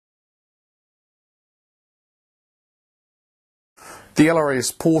The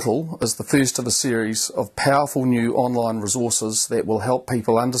LRIS portal is the first of a series of powerful new online resources that will help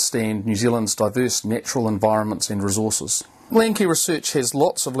people understand New Zealand's diverse natural environments and resources. Landcare Research has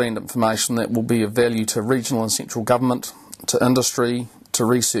lots of land information that will be of value to regional and central government, to industry, to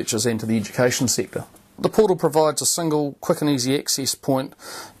researchers and to the education sector. The portal provides a single, quick and easy access point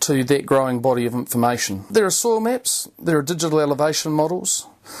to that growing body of information. There are soil maps, there are digital elevation models,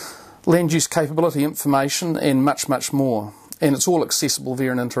 land use capability information and much, much more. And it's all accessible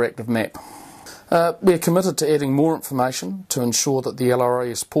via an interactive map. We're committed to adding more information to ensure that the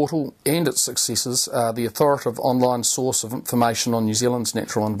LRIS portal and its successors are the authoritative online source of information on New Zealand's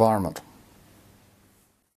natural environment.